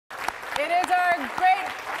It is our great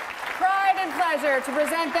pride and pleasure to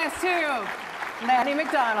present this to you, Lanny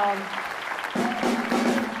McDonald.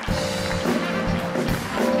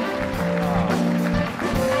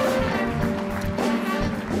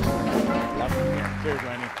 Cheers,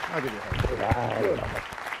 Lanny. I'll give you a hug.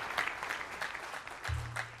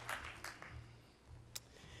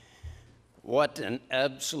 What an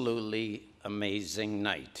absolutely amazing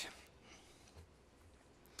night.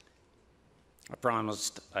 I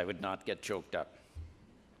promised I would not get choked up.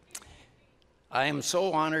 I am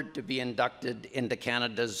so honored to be inducted into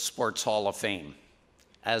Canada's Sports Hall of Fame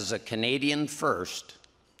as a Canadian first,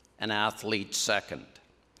 an athlete second.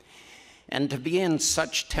 And to be in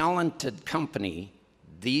such talented company,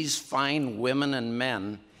 these fine women and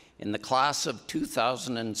men in the class of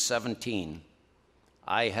 2017,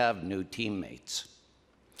 I have new teammates.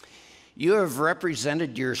 You have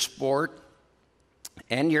represented your sport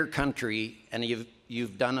and your country, and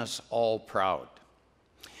you've done us all proud.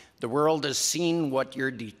 The world has seen what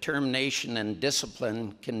your determination and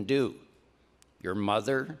discipline can do. Your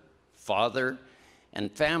mother, father,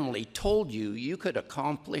 and family told you you could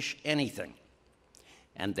accomplish anything,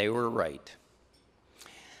 and they were right.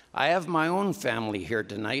 I have my own family here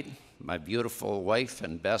tonight, my beautiful wife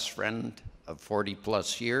and best friend of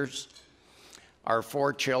 40-plus years, our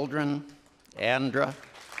 4 children, Andra,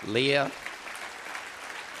 Leah,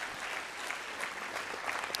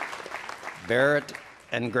 Barrett,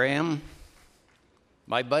 and Graham,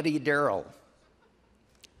 my buddy Daryl,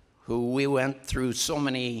 who we went through so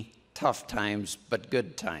many tough times, but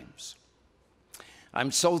good times.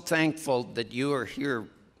 I'm so thankful that you are here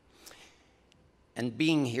and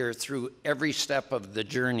being here through every step of the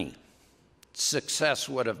journey. Success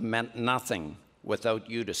would have meant nothing without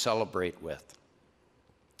you to celebrate with.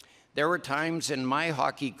 There were times in my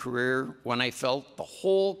hockey career when I felt the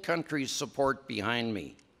whole country's support behind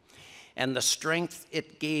me, and the strength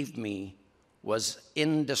it gave me was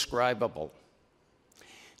indescribable.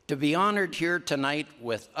 To be honored here tonight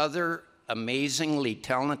with other amazingly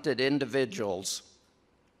talented individuals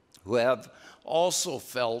who have also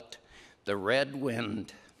felt the red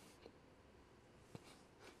wind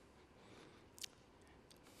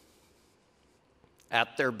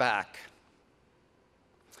at their back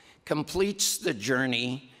completes the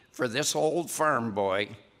journey for this old farm boy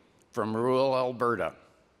from rural Alberta.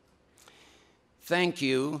 Thank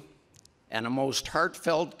you, and a most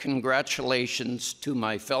heartfelt congratulations to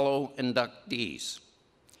my fellow inductees.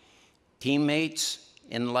 Teammates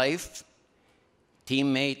in life,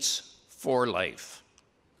 teammates for life.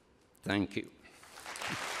 Thank you.